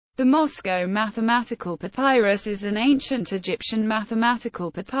The Moscow mathematical papyrus is an ancient Egyptian mathematical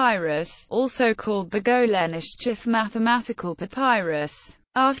papyrus, also called the Golenishchev mathematical papyrus,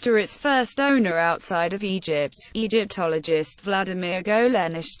 after its first owner outside of Egypt, Egyptologist Vladimir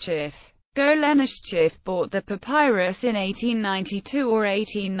Golenishchev. Golenishchev bought the papyrus in 1892 or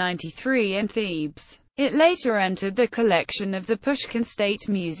 1893 in Thebes. It later entered the collection of the Pushkin State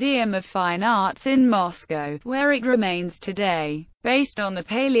Museum of Fine Arts in Moscow, where it remains today. Based on the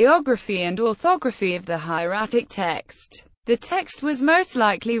paleography and orthography of the hieratic text, the text was most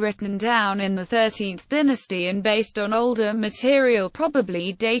likely written down in the 13th dynasty and based on older material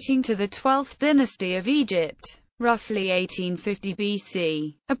probably dating to the 12th dynasty of Egypt, roughly 1850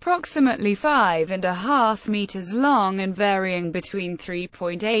 BC, approximately 5.5 meters long and varying between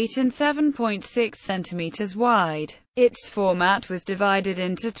 3.8 and 7.6 centimeters wide. Its format was divided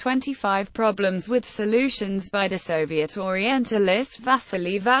into 25 problems with solutions by the Soviet Orientalist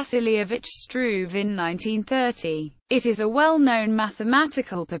Vasily Vasilyevich Struve in 1930. It is a well-known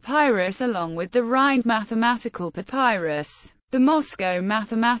mathematical papyrus along with the Rhind mathematical papyrus. The Moscow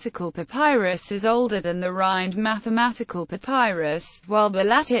mathematical papyrus is older than the Rhind mathematical papyrus, while the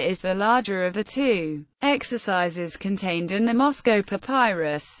latter is the larger of the two. Exercises contained in the Moscow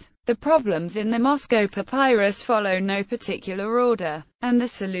papyrus. The problems in the Moscow papyrus follow no particular order, and the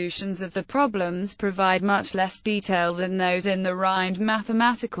solutions of the problems provide much less detail than those in the Rhind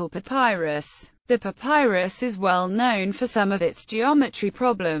mathematical papyrus. The papyrus is well known for some of its geometry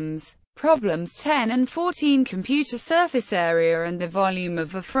problems. Problems 10 and 14 computer surface area and the volume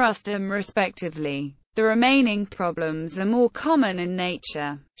of a frustum respectively. The remaining problems are more common in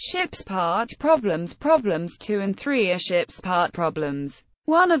nature. Ship's part problems. Problems 2 and 3 are ship's part problems.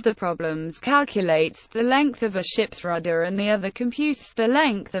 One of the problems calculates the length of a ship's rudder and the other computes the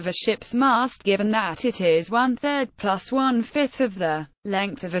length of a ship's mast given that it is 1/3 plus 1/5 of the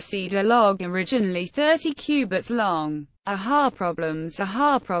length of a cedar log, originally 30 cubits long. AHA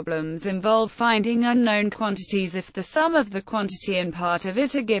problems involve finding unknown quantities if the sum of the quantity and part of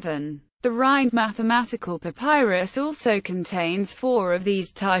it are given. The Rhind mathematical papyrus also contains 4 of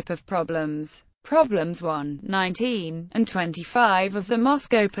these type of problems. Problems 1, 19, and 25 of the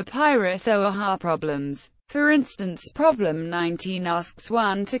Moscow papyrus are AHA problems. For instance, problem 19 asks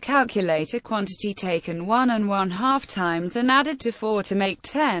one to calculate a quantity taken 1½ times and added to 4 to make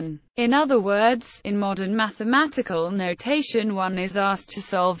 10. In other words, in modern mathematical notation, one is asked to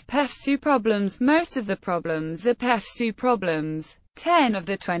solve PEFSU problems. Most of the problems are PEFSU problems. 10 of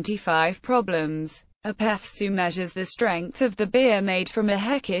the 25 problems. A PEFSU measures the strength of the beer made from a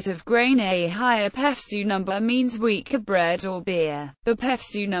hectare of grain. A higher PEFSU number means weaker bread or beer. The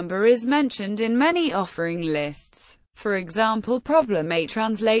PEFSU number is mentioned in many offering lists. For example, problem 8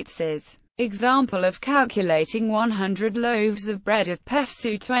 translates as example of calculating 100 loaves of bread of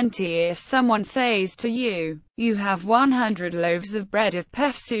PEFSU 20. If someone says to you, you have 100 loaves of bread of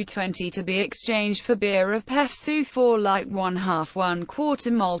PEFSU 20 to be exchanged for beer of PEFSU 4 like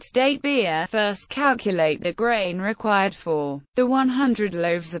 1/2 malt date beer, first calculate the grain required for the 100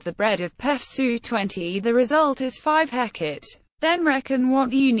 loaves of the bread of PEFSU 20. The result is 5 hectare. Then reckon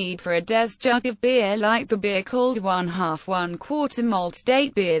what you need for a des jug of beer like the beer called 1/2 malt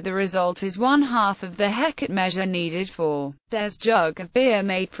date beer. The result is 1/2 of the hectare measure needed for des jug of beer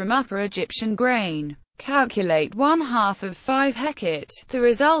made from Upper Egyptian grain. Calculate 1/2 of 5 hectare. The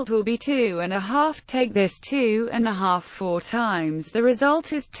result will be 2.5. Take this 2.5 4 times. The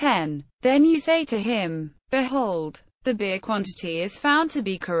result is 10. Then you say to him, behold, the beer quantity is found to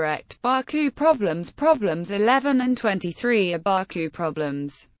be correct. Baku problems. Problems 11 and 23 are Baku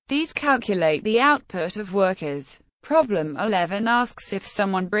problems. These calculate the output of workers. Problem 11 asks if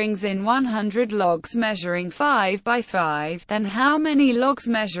someone brings in 100 logs measuring 5 by 5, then how many logs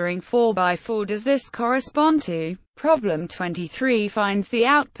measuring 4 by 4 does this correspond to? Problem 23 finds the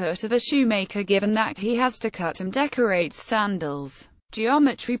output of a shoemaker given that he has to cut and decorate sandals.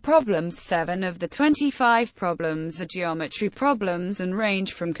 Geometry problems. 7 of the 25 problems are geometry problems and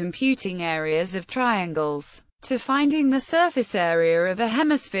range from computing areas of triangles to finding the surface area of a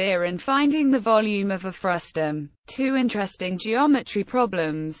hemisphere and finding the volume of a frustum. 2 interesting geometry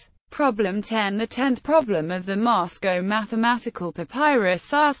problems. Problem 10. The 10th problem of the Moscow mathematical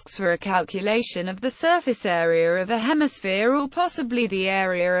papyrus asks for a calculation of the surface area of a hemisphere or possibly the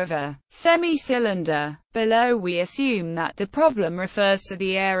area of a semi-cylinder. Below we assume that the problem refers to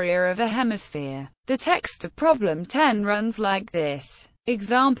the area of a hemisphere. The text of problem 10 runs like this.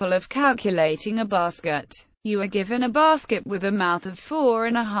 Example of calculating a basket. You are given a basket with a mouth of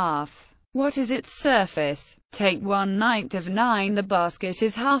 4.5. What is its surface? Take 1/9 of 9. The basket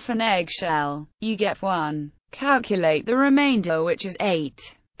is half an eggshell. You get 1. Calculate the remainder, which is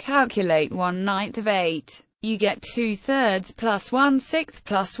 8. Calculate 1/9 of 8. You get 2/3 plus 1/6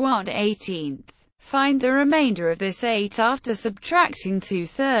 plus 1/18. Find the remainder of this 8 after subtracting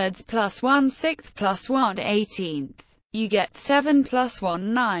 2/3 plus 1/6 plus 1/18. You get 7 plus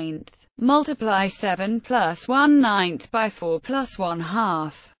 1/9. Multiply 7 plus 1/9 by 4 plus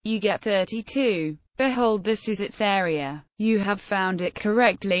 1/2. You get 32. Behold, this is its area. You have found it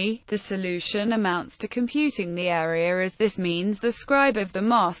correctly. The solution amounts to computing the area, as this means the scribe of the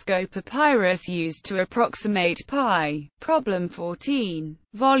Moscow Papyrus used to approximate pi. Problem 14.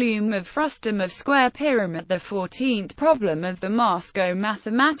 Volume of frustum of square pyramid. The 14th problem of the Moscow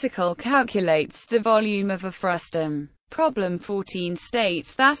mathematical calculates the volume of a frustum. Problem 14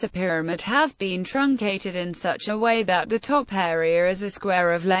 states that a pyramid has been truncated in such a way that the top area is a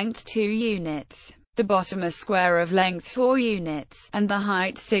square of length 2 units, the bottom a square of length 4 units, and the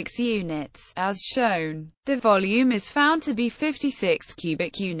height 6 units, as shown. The volume is found to be 56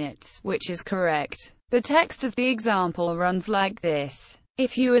 cubic units, which is correct. The text of the example runs like this.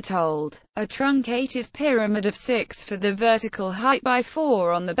 If you are told, a truncated pyramid of 6 for the vertical height by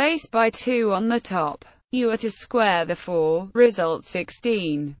 4 on the base by 2 on the top. You are to square the 4, result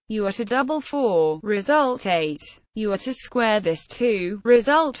 16. You are to double 4, result 8. You are to square this 2,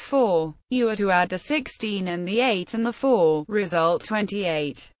 result 4. You are to add the 16 and the 8 and the 4, result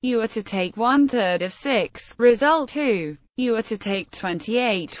 28. You are to take 1/3 of 6, result 2. You are to take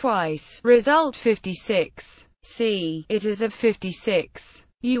 28 twice, result 56. See, it is of 56.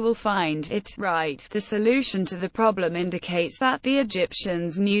 You will find it right. The solution to the problem indicates that the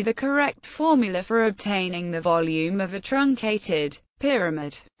Egyptians knew the correct formula for obtaining the volume of a truncated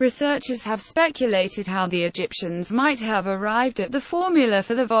pyramid. Researchers have speculated how the Egyptians might have arrived at the formula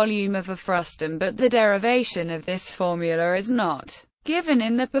for the volume of a frustum, but the derivation of this formula is not given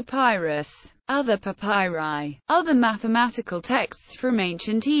in the papyrus. Other papyri. Other mathematical texts from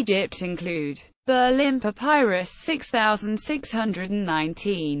ancient Egypt include Berlin Papyrus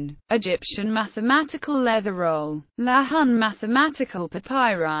 6619, Egyptian mathematical leather roll, Lahun mathematical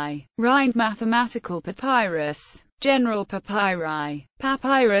papyri, Rind mathematical papyrus, General papyri,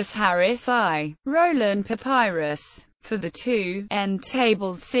 Papyrus Harris I, Roland papyrus. For the 2 end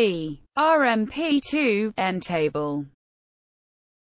tables, see RMP2 end table.